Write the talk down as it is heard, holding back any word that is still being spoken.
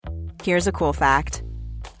Here's a cool fact.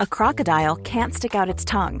 A crocodile can't stick out its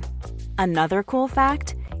tongue. Another cool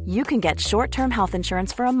fact, you can get short-term health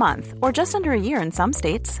insurance for a month or just under a year in some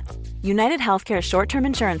states. United Healthcare short-term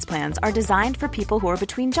insurance plans are designed for people who are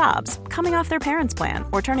between jobs, coming off their parents' plan,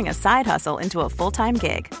 or turning a side hustle into a full-time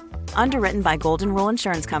gig. Underwritten by Golden Rule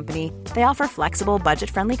Insurance Company, they offer flexible,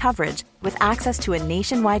 budget-friendly coverage with access to a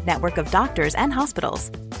nationwide network of doctors and hospitals.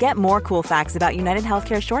 Get more cool facts about United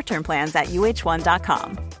Healthcare short-term plans at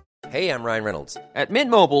uh1.com. Hey, I'm Ryan Reynolds. At Mint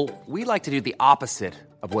Mobile, we like to do the opposite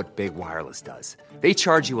of what Big Wireless does. They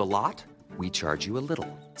charge you a lot, we charge you a little.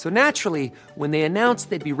 So naturally, when they announced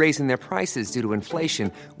they'd be raising their prices due to inflation,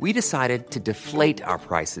 we decided to deflate our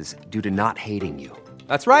prices due to not hating you.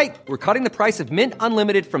 That's right. We're cutting the price of Mint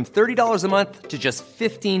Unlimited from $30 a month to just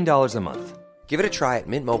 $15 a month. Give it a try at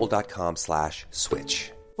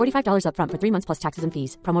mintmobile.com/switch. $45 up front for 3 months plus taxes and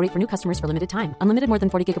fees. Promo rate for new customers for limited time. Unlimited more than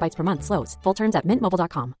 40 gigabytes per month. Slows full terms at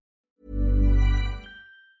mintmobile.com.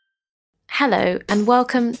 Hello and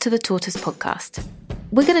welcome to the Tortoise Podcast.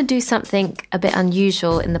 We're going to do something a bit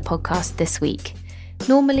unusual in the podcast this week.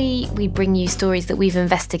 Normally, we bring you stories that we've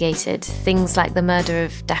investigated, things like the murder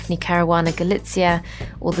of Daphne Caruana Galizia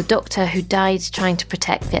or the doctor who died trying to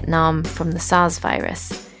protect Vietnam from the SARS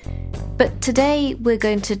virus. But today, we're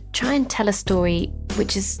going to try and tell a story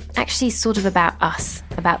which is actually sort of about us,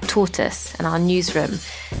 about Tortoise and our newsroom,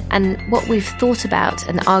 and what we've thought about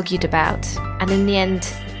and argued about, and in the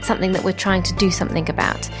end, something that we're trying to do something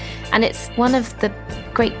about. And it's one of the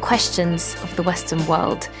great questions of the Western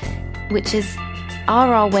world, which is,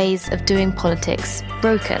 are our ways of doing politics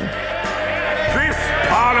broken? This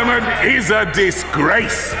Parliament is a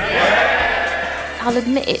disgrace. I'll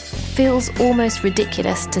admit it feels almost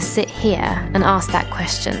ridiculous to sit here and ask that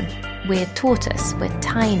question. We're Tortoise, we're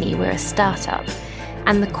tiny, we're a startup,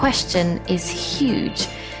 and the question is huge.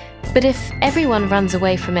 But if everyone runs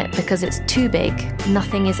away from it because it's too big,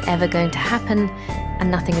 nothing is ever going to happen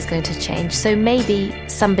and nothing is going to change. So maybe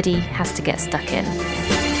somebody has to get stuck in.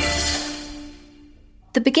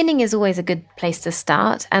 The beginning is always a good place to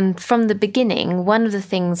start, and from the beginning, one of the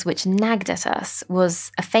things which nagged at us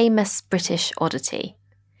was a famous British oddity.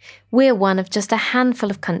 We're one of just a handful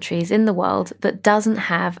of countries in the world that doesn't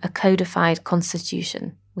have a codified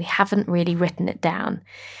constitution. We haven't really written it down.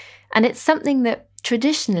 And it's something that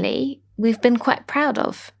traditionally we've been quite proud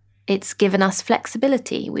of. It's given us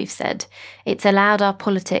flexibility, we've said. It's allowed our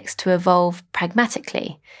politics to evolve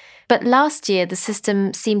pragmatically. But last year, the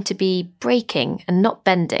system seemed to be breaking and not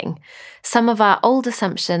bending. Some of our old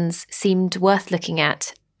assumptions seemed worth looking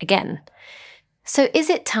at again. So is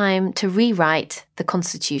it time to rewrite the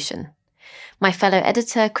Constitution? My fellow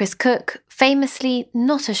editor, Chris Cook, famously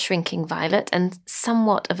not a shrinking violet and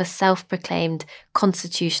somewhat of a self-proclaimed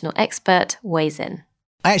constitutional expert, weighs in.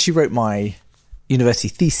 I actually wrote my university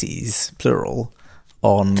theses, plural,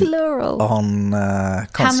 on constitutions.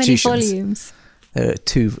 How many volumes? There are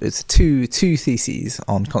two theses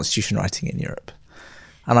on constitution writing in Europe.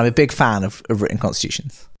 And I'm a big fan of written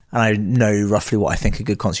constitutions. And I know roughly what I think a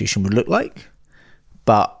good constitution would look like.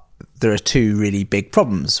 But there are two really big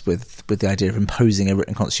problems with the idea of imposing a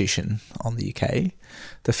written constitution on the UK.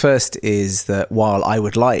 The first is that while I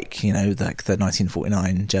would like, the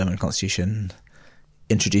 1949 German constitution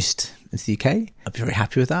introduced into the UK, I'd be very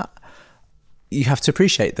happy with that. You have to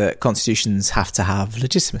appreciate that constitutions have to have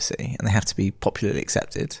legitimacy and they have to be popularly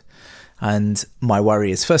accepted. And my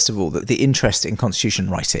worry is, first of all, that the interest in constitution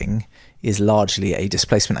writing is largely a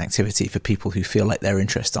displacement activity for people who feel like their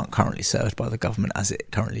interests aren't currently served by the government as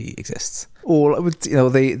it currently exists. Or, I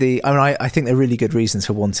think there are really good reasons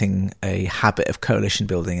for wanting a habit of coalition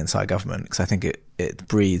building inside government, because I think it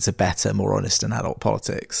breeds a better, more honest and adult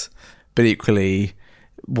politics. But equally,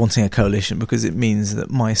 wanting a coalition because it means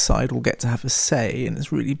that my side will get to have a say, and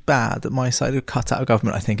it's really bad that my side are cut out of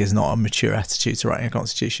government, I think, is not a mature attitude to writing a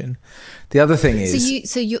constitution. The other thing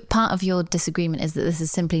is... So part of your disagreement is that this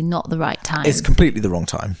is simply not the right time? It's completely the wrong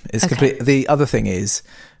time. The other thing is,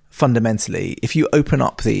 fundamentally, if you open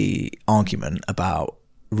up the argument about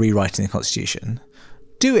rewriting the constitution,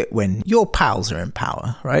 do it when your pals are in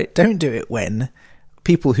power, right? Don't do it when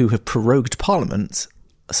people who have prorogued Parliament,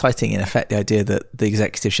 citing in effect the idea that the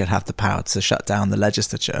executive should have the power to shut down the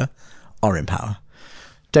legislature, are in power.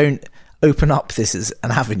 Don't open up this as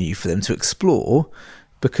an avenue for them to explore,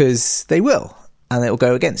 because they will, and it will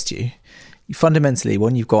go against you. Fundamentally,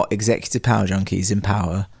 when you've got executive power junkies in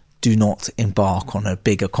power, do not embark on a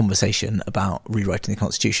bigger conversation about rewriting the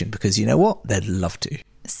constitution, because you know what? They'd love to.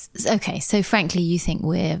 Okay, so frankly, you think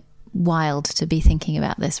we're wild to be thinking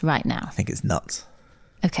about this right now? I think it's nuts.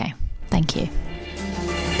 Okay, thank you.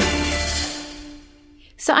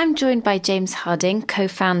 So I'm joined by James Harding,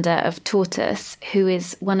 co-founder of Tortoise, who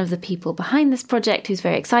is one of the people behind this project, who's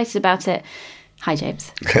very excited about it. Hi,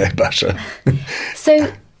 James. Hey, Basha.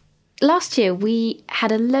 So last year, we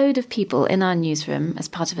had a load of people in our newsroom as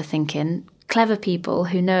part of a think-in, clever people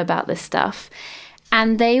who know about this stuff,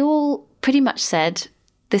 and they all pretty much said,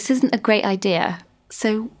 this isn't a great idea.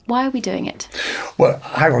 So why are we doing it? Well,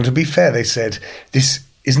 hang on. To be fair, they said, this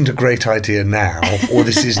isn't a great idea now, or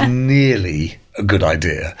this is nearly a good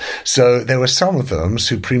idea. So there were some of them,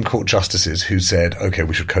 Supreme Court justices, who said, OK,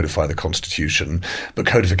 we should codify the Constitution, but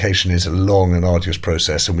codification is a long and arduous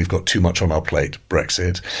process and we've got too much on our plate,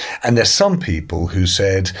 Brexit. And there's some people who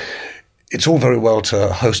said, it's all very well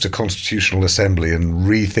to host a constitutional assembly and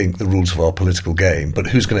rethink the rules of our political game, but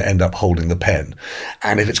who's going to end up holding the pen?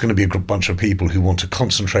 And if it's going to be a bunch of people who want to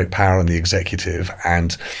concentrate power in the executive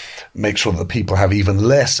and make sure that the people have even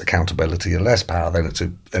less accountability and less power, then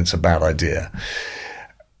it's a bad idea.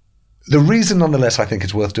 The reason, nonetheless, I think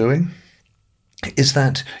it's worth doing is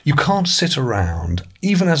that you can't sit around,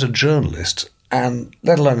 even as a journalist, and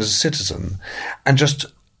let alone as a citizen, and just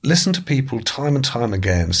listen to people time and time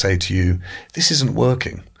again say to you, this isn't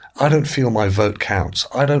working. I don't feel my vote counts.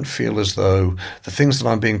 I don't feel as though the things that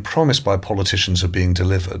I'm being promised by politicians are being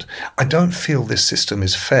delivered. I don't feel this system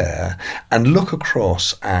is fair, and look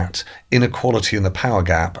across at inequality in the power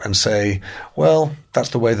gap and say, well, that's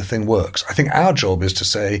the way the thing works. I think our job is to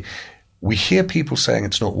say, we hear people saying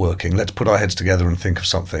it's not working. Let's put our heads together and think of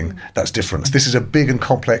something that's different. This is a big and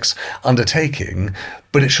complex undertaking,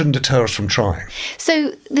 but it shouldn't deter us from trying.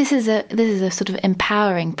 So this is a sort of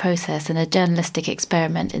empowering process and a journalistic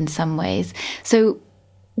experiment in some ways. So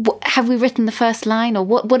have we written the first line, or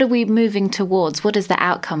what are we moving towards? What is the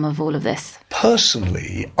outcome of all of this?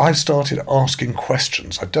 Personally, I've started asking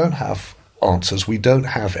questions. I don't have answers. We don't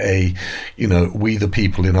have we the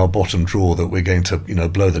people in our bottom drawer that we're going to,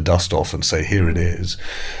 blow the dust off and say, here it is.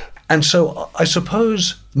 And so I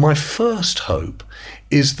suppose my first hope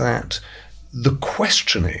is that the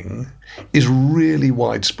questioning is really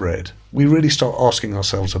widespread. We really start asking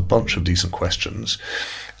ourselves a bunch of decent questions.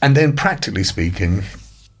 And then practically speaking,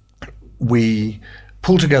 we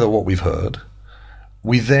pull together what we've heard.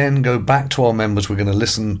 We then go back to our members. We're going to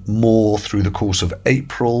listen more through the course of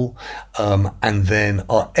April. And then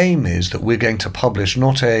our aim is that we're going to publish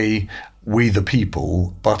not a we the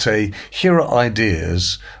people, but a here are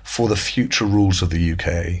ideas for the future rules of the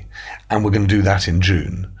UK. And we're going to do that in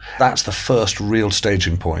June. That's the first real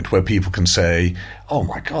staging point where people can say, oh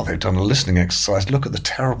my God, they've done a listening exercise. Look at the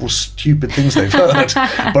terrible, stupid things they've heard.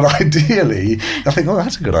 But ideally, I think, oh,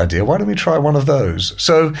 that's a good idea. Why don't we try one of those?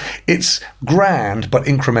 So it's grand, but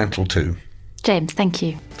incremental too. James, thank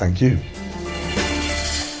you. Thank you.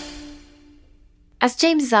 As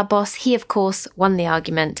James is our boss, he of course won the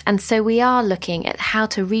argument, and so we are looking at how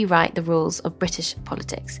to rewrite the rules of British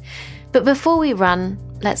politics. But before we run,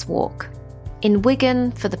 let's walk. In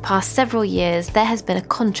Wigan, for the past several years, there has been a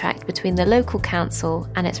contract between the local council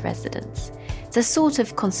and its residents. It's a sort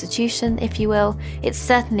of constitution, if you will. It's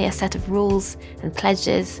certainly a set of rules and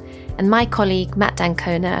pledges, and my colleague Matt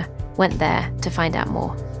D'Ancona went there to find out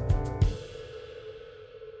more.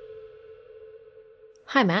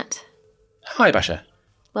 Hi, Matt. Hi, Basha.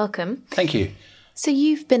 Welcome. Thank you. So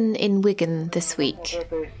you've been in Wigan this week.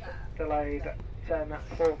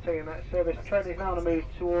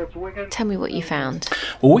 Tell me what you found.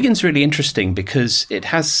 Well, Wigan's really interesting because it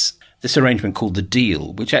has this arrangement called the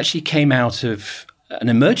Deal, which actually came out of an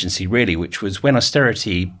emergency, really, which was when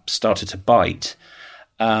austerity started to bite.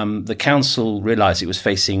 The council realised it was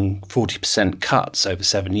facing 40% cuts over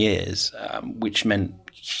 7 years, which meant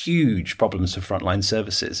huge problems for frontline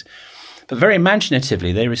services. But very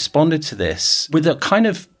imaginatively, they responded to this with a kind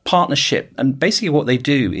of partnership. And basically what they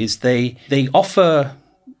do is they offer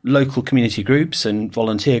local community groups and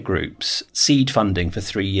volunteer groups seed funding for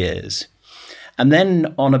 3 years. And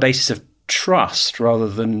then on a basis of trust rather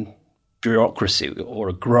than bureaucracy or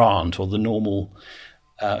a grant or the normal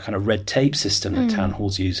kind of red tape system that town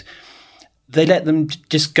halls use, they let them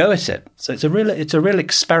just go at it. So it's a real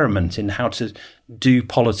experiment in how to do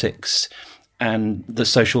politics and the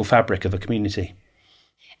social fabric of a community.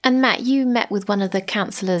 And Matt, you met with one of the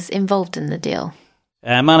councillors involved in the deal.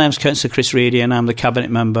 My name's Councillor Chris Reedy and I'm the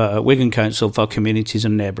Cabinet Member at Wigan Council for Communities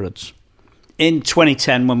and Neighbourhoods. In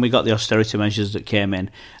 2010, when we got the austerity measures that came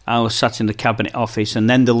in, I was sat in the Cabinet office and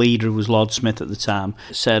then the leader, who was Lord Smith at the time,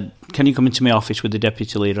 said, can you come into my office with the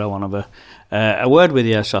Deputy Leader? I want to have a word with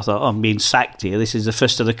you. So I thought, I'm being sacked here. This is the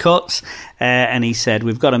first of the cuts. And he said,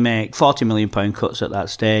 we've got to make £40 million cuts at that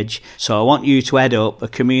stage. So I want you to head up a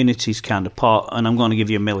communities kind of pot, and I'm going to give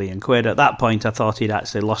you £1 million. At that point, I thought he'd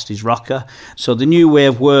actually lost his rocker. So the new way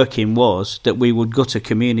of working was that we would go to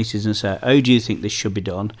communities and say, how do you think this should be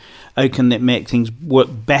done? How can it make things work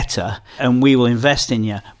better? And we will invest in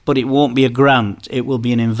you. But it won't be a grant, it will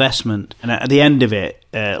be an investment. And at the end of it,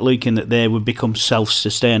 looking that they would become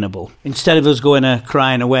self-sustainable. Instead of us going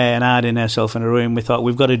crying away and hiding ourselves in a room, we thought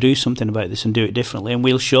we've got to do something about this and do it differently. And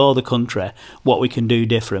we'll show the country what we can do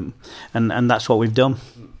different. And that's what we've done.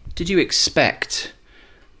 Did you expect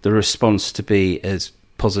the response to be as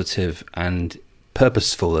positive and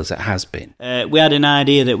purposeful as it has been? We had an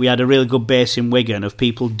idea that we had a really good base in Wigan of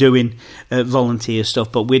people doing volunteer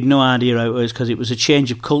stuff, but we had no idea how it was, because it was a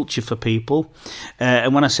change of culture for people.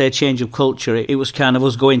 And when I say change of culture, it was kind of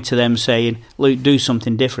us going to them saying, look, do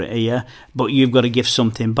something different here, but you've got to give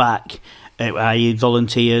something back. I.e.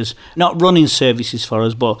 volunteers, not running services for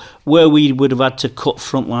us, but where we would have had to cut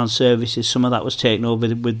frontline services, some of that was taken over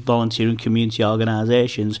with volunteer and community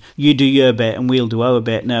organisations. You do your bit and we'll do our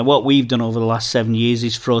bit. Now, what we've done over the last 7 years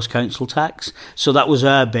is froze council tax. So that was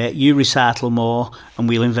our bit. You recycle more and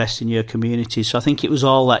we'll invest in your community. So I think it was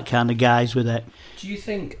all that kind of guys with it. Do you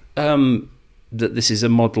think that this is a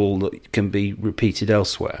model that can be repeated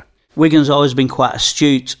elsewhere? Wigan's always been quite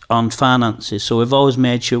astute on finances, so we've always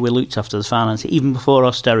made sure we looked after the finances, even before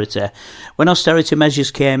austerity. When austerity measures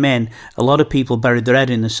came in, a lot of people buried their head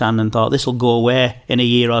in the sand and thought this will go away in a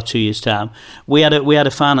year or 2 years' time. We had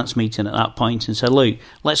a finance meeting at that point and said, look,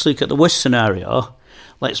 let's look at the worst scenario.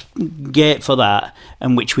 Let's gate for that,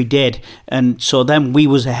 and which we did. And so then we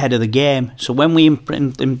was ahead of the game. So when we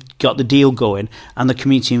got the deal going and the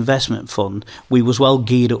Community Investment Fund, we was well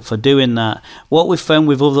geared up for doing that. What we've found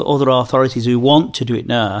with other authorities who want to do it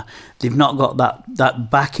now, they've not got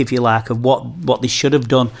that back, if you like, of what they should have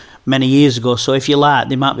done many years ago. So if you like,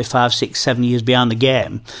 they might be 5, 6, 7 years behind the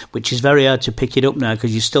game, which is very hard to pick it up now,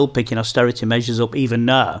 because you're still picking austerity measures up even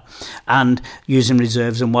now and using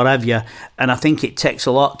reserves and what have you. And I think it takes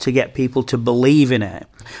a lot to get people to believe in it.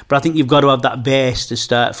 But I think you've got to have that base to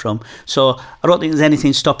start from. So I don't think there's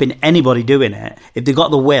anything stopping anybody doing it. If they've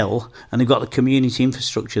got the will and they've got the community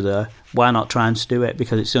infrastructure there, why not try and do it?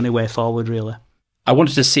 Because it's the only way forward, really. I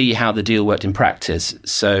wanted to see how the deal worked in practice,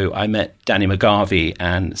 so I met Danny McGarvey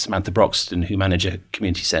and Samantha Broxton, who manage a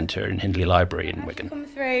community centre in Hindley Library in Wigan. Come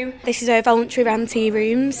through. This is our voluntary run tea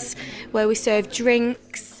rooms, where we serve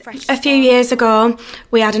drinks. A few years ago,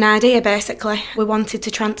 we had an idea, basically. We wanted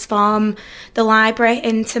to transform the library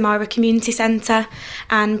into more of a community centre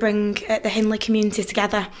and bring the Hindley community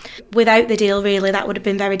together. Without the deal, really, that would have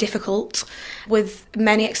been very difficult. With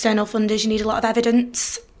many external funders, you need a lot of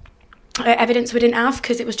evidence we didn't have,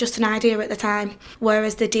 because it was just an idea at the time,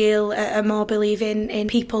 whereas the deal are more believing in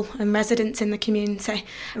people and residents in the community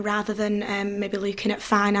rather than maybe looking at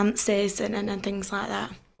finances and things like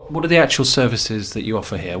that. What are the actual services that you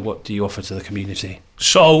offer here? What do you offer to the community?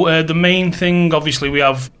 So the main thing, obviously, we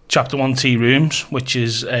have Chapter 1 tea rooms, which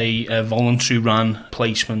is a voluntary run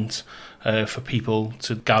placement for people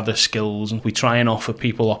to gather skills, and we try and offer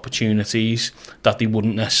people opportunities that they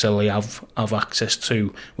wouldn't necessarily have access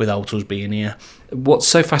to without us being here. What's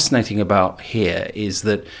so fascinating about here is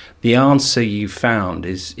that the answer you found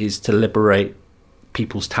is to liberate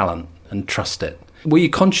people's talent and trust it. Were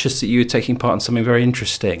you conscious that you were taking part in something very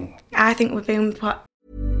interesting? I think we've been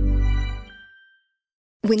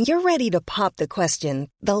When you're ready to pop the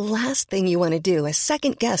question, the last thing you want to do is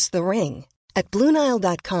second-guess the ring. At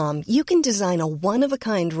BlueNile.com, you can design a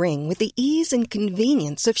one-of-a-kind ring with the ease and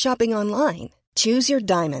convenience of shopping online. Choose your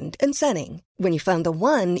diamond and setting. When you find the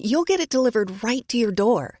one, you'll get it delivered right to your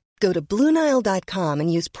door. Go to BlueNile.com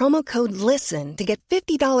and use promo code LISTEN to get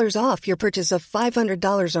 $50 off your purchase of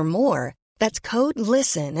 $500 or more. That's code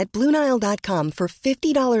LISTEN at BlueNile.com for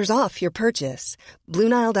 $50 off your purchase.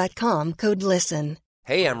 BlueNile.com, code LISTEN.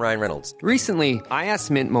 Hey, I'm Ryan Reynolds. Recently, I asked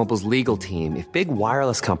Mint Mobile's legal team if big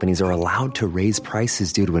wireless companies are allowed to raise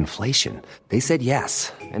prices due to inflation. They said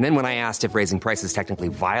yes. And then when I asked if raising prices technically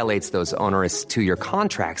violates those onerous 2-year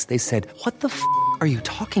contracts, they said, "What the f*** are you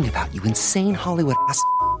talking about, you insane Hollywood ass?"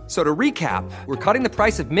 So to recap, we're cutting the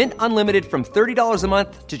price of Mint Unlimited from $30 a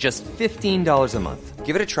month to just $15 a month.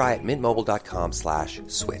 Give it a try at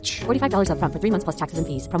mintmobile.com/switch. $45 up front for 3 months plus taxes and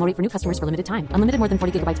fees. Promo rate for new customers for limited time. Unlimited more than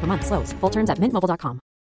 40 gigabytes per month. Slows full terms at mintmobile.com.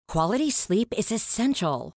 Quality sleep is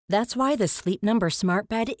essential. That's why the Sleep Number Smart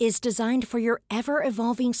Bed is designed for your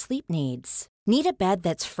ever-evolving sleep needs. Need a bed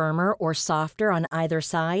that's firmer or softer on either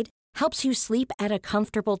side? Helps you sleep at a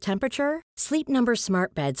comfortable temperature? Sleep Number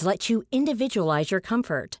Smart Beds let you individualize your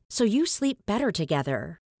comfort so you sleep better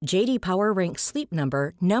together. J.D. Power ranks Sleep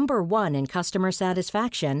Number number 1 in customer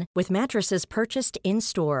satisfaction with mattresses purchased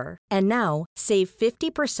in-store. And now, save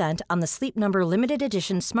 50% on the Sleep Number Limited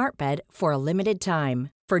Edition Smart Bed for a limited time.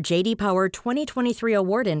 For J.D. Power 2023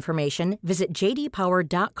 award information, visit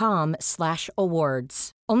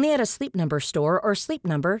jdpower.com/awards. Only at a Sleep Number store or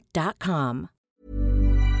sleepnumber.com.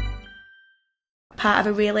 Part of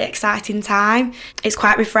a really exciting time. It's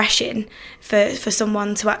quite refreshing for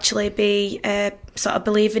someone to actually be sort of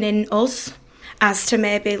believing in us, as to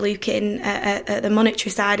maybe looking at the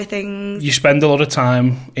monetary side of things. You spend a lot of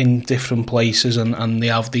time in different places and they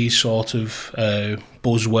have these sort of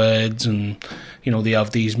buzzwords and, you know, they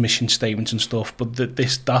have these mission statements and stuff, but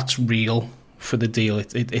that's real for the deal.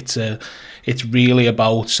 It's really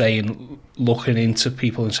about saying, looking into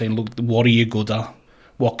people and saying, look, what are you good at?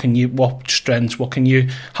 What strengths, how can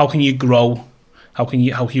you grow? How can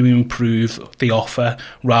you improve the offer,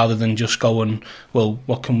 rather than just going, well,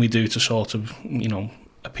 what can we do to sort of, you know,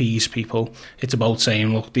 appease people? It's about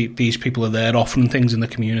saying, look, these people are there offering things in the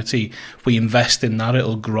community. If we invest in that,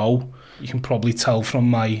 it'll grow. You can probably tell from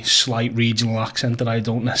my slight regional accent that I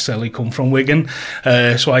don't necessarily come from Wigan.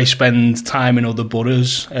 So I spend time in other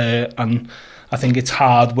boroughs, and I think it's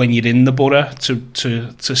hard when you're in the borough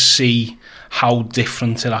to see how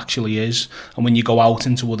different it actually is. And when you go out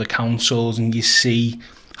into other councils and you see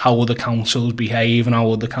how other councils behave and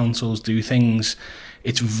how other councils do things,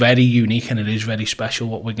 it's very unique and it is very special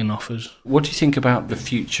what Wigan offers. What do you think about the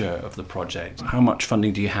future of the project? How much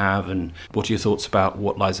funding do you have, and what are your thoughts about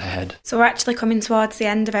what lies ahead? So we're actually coming towards the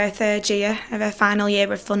end of our third year, of our final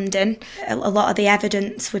year of funding. A lot of the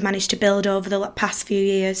evidence we've managed to build over the past few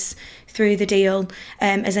years through the deal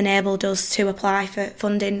has enabled us to apply for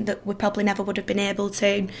funding that we probably never would have been able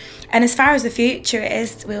to. And as far as the future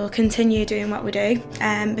is, we'll continue doing what we do,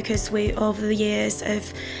 because we, over the years,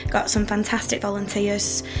 have got some fantastic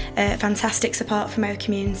volunteers, fantastic support from our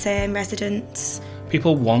community and residents.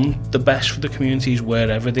 People want the best for the communities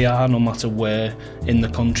wherever they are, no matter where in the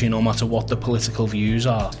country, no matter what the political views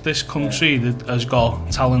are. This country that has got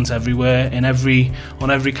talent everywhere, on every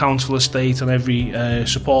council estate, on every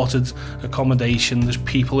supported accommodation. There's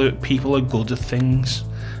people are good at things.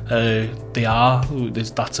 They are.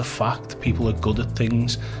 That's a fact. People are good at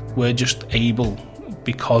things. We're just able,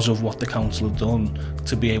 because of what the council have done,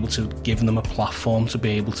 to be able to give them a platform to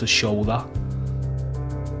be able to show that.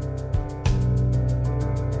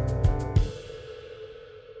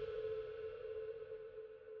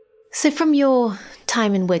 So from your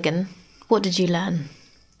time in Wigan, what did you learn?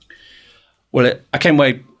 Well, I came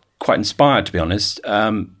away quite inspired, to be honest.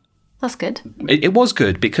 That's good. It was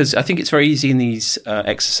good, because I think it's very easy in these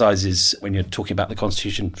exercises, when you're talking about the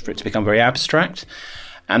Constitution, for it to become very abstract.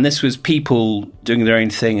 And this was people doing their own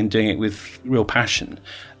thing and doing it with real passion.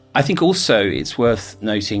 I think also it's worth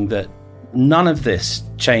noting that none of this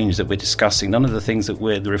change that we're discussing, none of the things the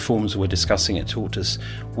reforms we're discussing at Tortoise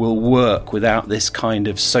will work without this kind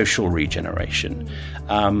of social regeneration.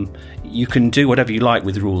 You can do whatever you like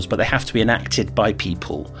with rules, but they have to be enacted by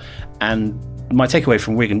people. And my takeaway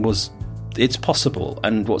from Wigan was it's possible.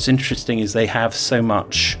 And what's interesting is they're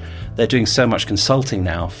doing so much consulting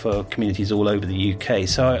now for communities all over the UK.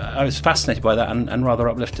 So I was fascinated by that and rather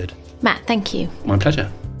uplifted. Matt, thank you. My pleasure.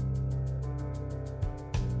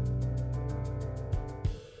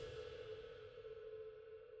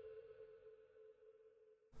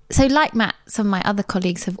 So like Matt, some of my other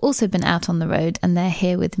colleagues have also been out on the road, and they're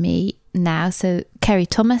here with me now. So Kerry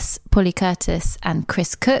Thomas, Polly Curtis and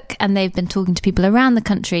Chris Cook, and they've been talking to people around the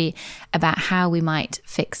country about how we might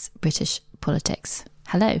fix British politics.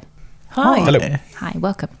 Hello. Hi. Hello. Hi,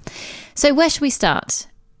 welcome. So where should we start?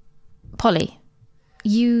 Polly,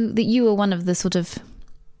 you were one of the sort of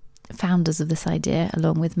founders of this idea,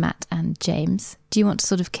 along with Matt and James. Do you want to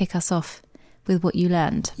sort of kick us off with what you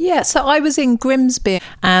learned? Yeah, so I was in Grimsby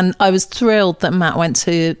and I was thrilled that Matt went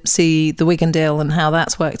to see the Wigan deal and how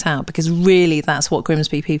that's worked out, because really that's what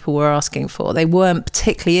Grimsby people were asking for. They weren't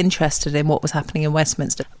particularly interested in what was happening in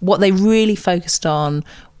Westminster. What they really focused on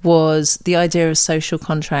was the idea of social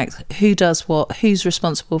contract. Who does what? Who's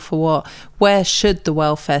responsible for what? Where should the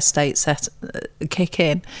welfare state kick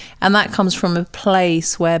in? And that comes from a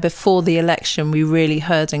place where before the election we really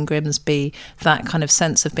heard in Grimsby that kind of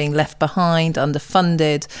sense of being left behind,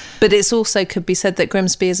 underfunded. But it's also could be said that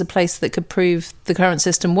Grimsby is a place that could prove the current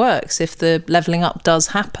system works if the levelling up does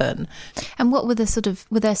happen. And what were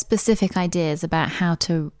were there specific ideas about how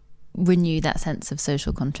to renew that sense of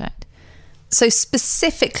social contract? So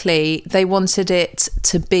specifically, they wanted it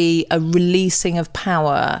to be a releasing of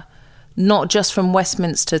power not just from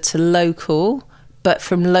Westminster to local, but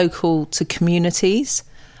from local to communities.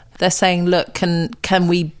 They're saying, look, can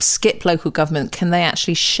we skip local government? Can they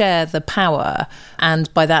actually share the power?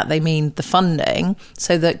 And by that, they mean the funding,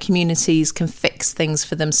 so that communities can fix things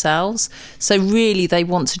for themselves. So really, they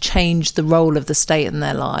want to change the role of the state in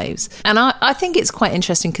their lives. And I think it's quite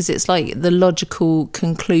interesting because it's like the logical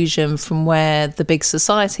conclusion from where the big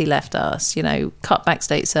society left us, you know, cut back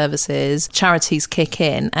state services, charities kick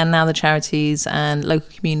in, and now the charities and local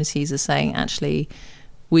communities are saying, actually,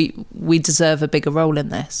 we deserve a bigger role in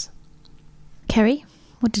this. Kerry,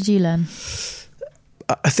 what did you learn?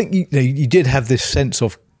 I think you did have this sense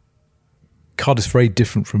of Cardiff's very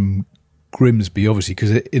different from Grimsby, obviously,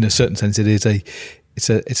 because in a certain sense it's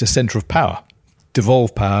a centre of power,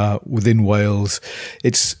 devolved power within Wales.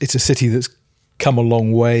 It's a city that's come a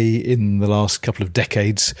long way in the last couple of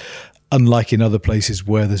decades, unlike in other places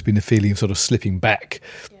where there's been a feeling of sort of slipping back.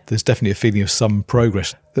 There's definitely a feeling of some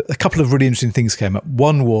progress. A couple of really interesting things came up.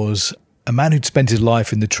 One was a man who'd spent his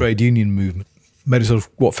life in the trade union movement made a sort of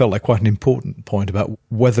what felt like quite an important point about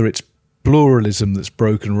whether it's pluralism that's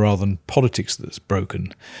broken rather than politics that's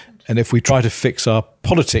broken. And if we try to fix our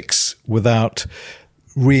politics without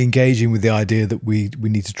re-engaging with the idea that we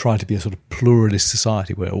need to try to be a sort of pluralist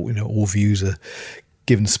society where all views are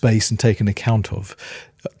given space and taken account of,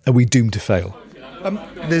 are we doomed to fail?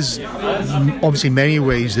 There's obviously many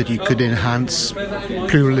ways that you could enhance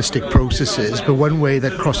pluralistic processes, but one way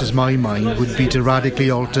that crosses my mind would be to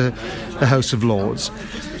radically alter the House of Lords,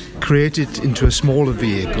 create it into a smaller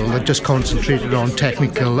vehicle that just concentrated on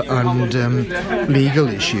technical and legal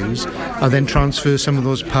issues, and then transfer some of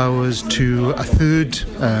those powers to a third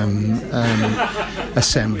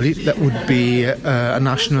assembly that would be a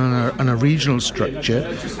national and a regional structure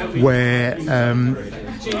where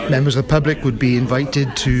members of the public would be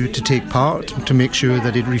invited to take part, to make sure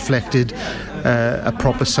that it reflected a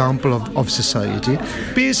proper sample of society.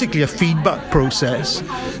 Basically a feedback process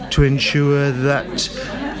to ensure that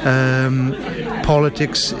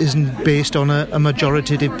politics isn't based on a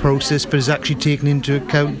majoritative process, but is actually taken into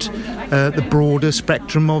account the broader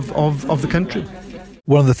spectrum of the country.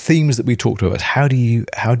 One of the themes that we talked about is how do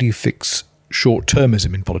you fix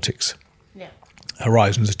short-termism in politics?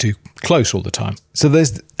 Horizons are too close all the time. So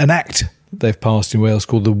there's an act they've passed in Wales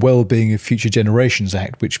called the Wellbeing of Future Generations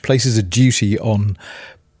Act, which places a duty on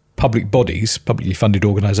public bodies, publicly funded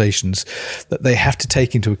organisations, that they have to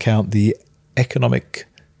take into account the economic,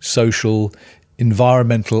 social,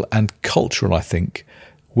 environmental and cultural, I think,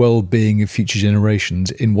 well-being of future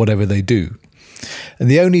generations in whatever they do. And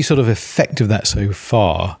the only sort of effect of that so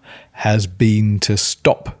far has been to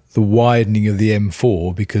stop the widening of the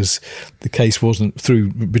M4 because the case wasn't through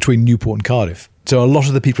between Newport and Cardiff. So a lot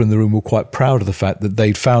of the people in the room were quite proud of the fact that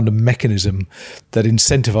they'd found a mechanism that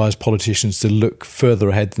incentivised politicians to look further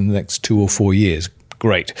ahead than the next 2 or 4 years.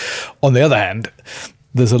 Great. On the other hand,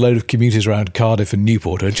 there's a load of commuters around Cardiff and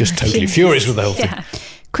Newport who are just totally furious with the whole thing.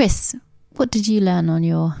 Chris, what did you learn on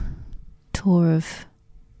your tour of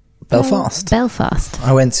Belfast?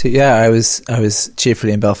 I went to I was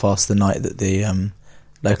cheerfully in Belfast the night that the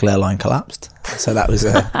local airline collapsed. So that was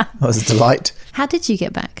a delight. How did you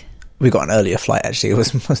get back? We got an earlier flight, actually. It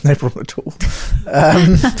was no problem at all.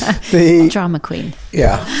 Drama queen.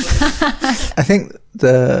 Yeah. I think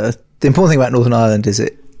the important thing about Northern Ireland is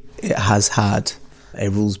it has had a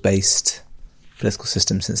rules-based political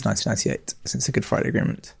system since 1998, since the Good Friday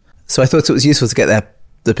Agreement. So I thought it was useful to get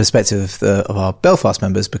the perspective of our Belfast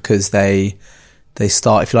members because they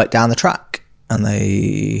start, if you like, down the track. And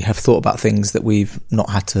they have thought about things that we've not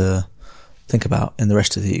had to think about in the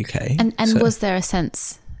rest of the UK. And was there a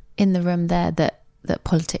sense in the room there that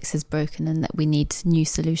politics is broken and that we need new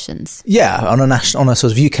solutions? Yeah, on a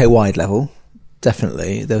sort of UK-wide level,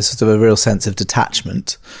 definitely. There was sort of a real sense of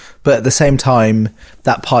detachment. But at the same time,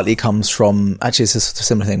 that partly comes from, actually it's a sort of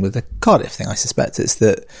similar thing with the Cardiff thing, I suspect. It's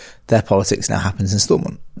that their politics now happens in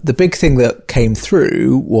Stormont. The big thing that came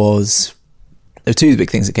through was, there were two big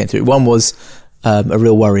things that came through. One was a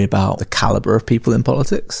real worry about the calibre of people in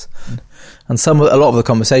politics. And a lot of the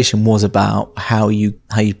conversation was about how you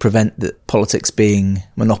prevent the politics being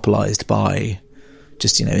monopolised by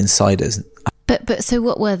just, insiders. But so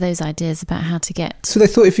what were those ideas about how to get? So they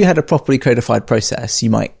thought if you had a properly codified process, it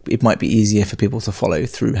might be easier for people to follow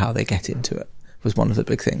through how they get into it, was one of the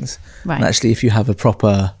big things. Right. And actually, if you have a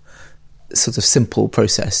proper sort of simple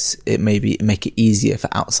process, it make it easier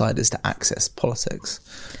for outsiders to access politics.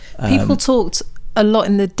 People talked a lot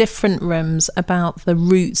in the different rooms about the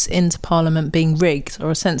routes into Parliament being rigged,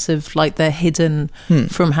 or a sense of like they're hidden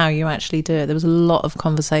from how you actually do it. There was a lot of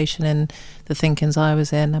conversation in the thinkings I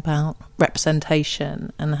was in about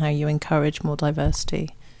representation and how you encourage more diversity.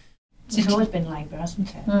 It's always been Labour, hasn't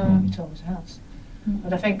it? It always has.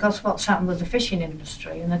 But I think that's what's happened with the fishing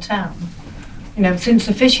industry in the town. You know, since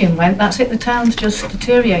the fishing went, that's it, the town's just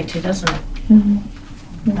deteriorated, hasn't it?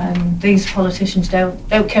 And these politicians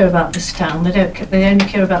don't care about this town. They only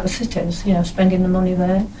care about the cities, you know, spending the money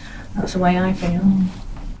there. That's the way I feel.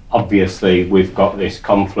 Obviously, we've got this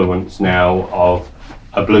confluence now of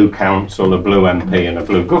a blue council, a blue MP and a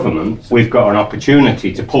blue government. We've got an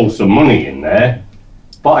opportunity to pull some money in there,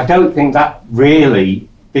 but I don't think that really,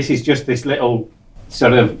 this is just this little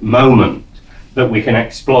sort of moment that we can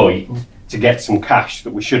exploit to get some cash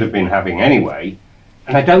that we should have been having anyway.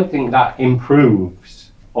 And I don't think that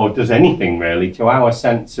improves or does anything really to our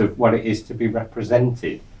sense of what it is to be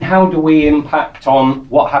represented. How do we impact on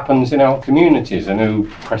what happens in our communities and who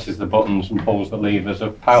presses the buttons and pulls the levers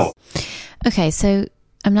of power? Okay, so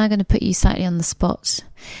I'm now going to put you slightly on the spot.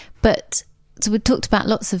 But so we talked about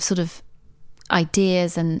lots of sort of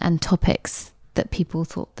ideas and topics that people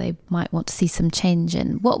thought they might want to see some change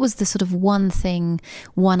in. What was the sort of one thing,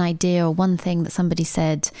 one idea or one thing that somebody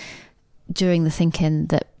said during the thinking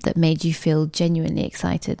that made you feel genuinely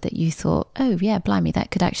excited, that you thought, oh yeah, blimey,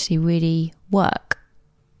 that could actually really work?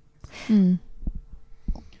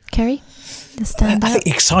 Kerry, stand up. I think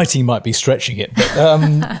exciting might be stretching it,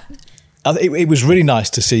 but it was really nice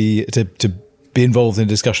to see, to be involved in a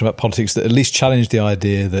discussion about politics that at least challenged the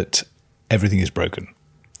idea that everything is broken.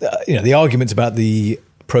 The arguments about the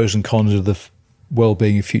pros and cons of the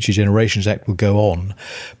Wellbeing of Future Generations Act will go on,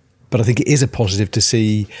 but I think it is a positive to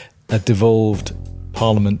see a devolved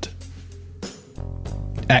Parliament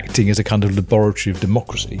acting as a kind of laboratory of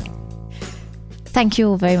democracy. Thank you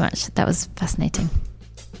all very much. That was fascinating.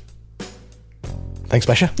 Thanks,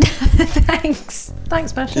 Basha. Thanks,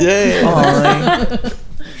 Basha. Yay.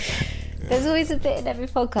 There's always a bit in every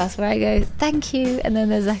podcast where I go, thank you, and then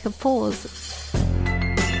there's like a pause.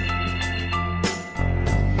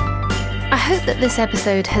 I hope that this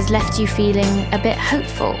episode has left you feeling a bit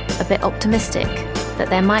hopeful, a bit optimistic, that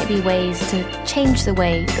there might be ways to change the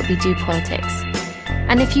way that we do politics.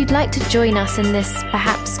 And if you'd like to join us in this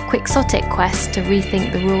perhaps quixotic quest to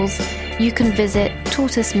rethink the rules, you can visit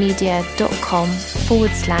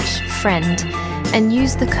tortoisemedia.com/friend and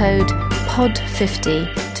use the code POD50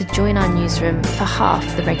 to join our newsroom for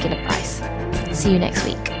half the regular price. See you next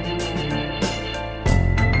week.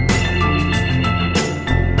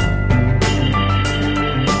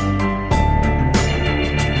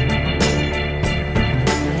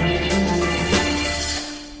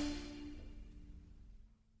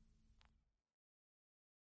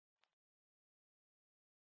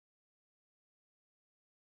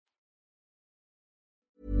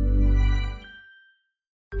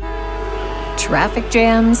 Traffic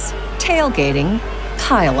jams, tailgating,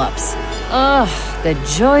 pile-ups. Ugh, the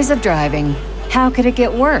joys of driving. How could it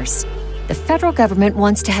get worse? The federal government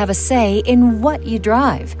wants to have a say in what you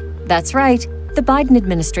drive. That's right. The Biden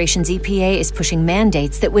administration's EPA is pushing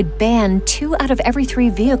mandates that would ban 2 out of every 3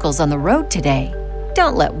 vehicles on the road today.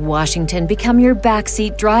 Don't let Washington become your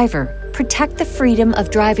backseat driver. Protect the freedom of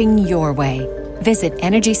driving your way. Visit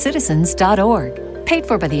EnergyCitizens.org. Paid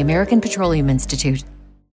for by the American Petroleum Institute.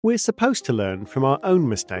 We're supposed to learn from our own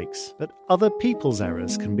mistakes, but other people's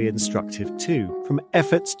errors can be instructive too. From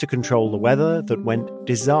efforts to control the weather that went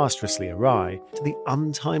disastrously awry, to the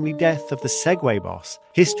untimely death of the Segway boss,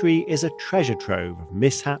 history is a treasure trove of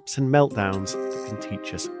mishaps and meltdowns that can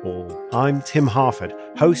teach us all. I'm Tim Harford,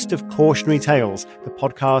 host of Cautionary Tales, the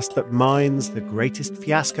podcast that mines the greatest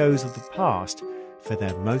fiascos of the past for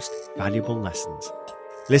their most valuable lessons.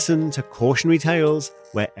 Listen to Cautionary Tales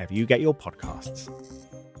wherever you get your podcasts.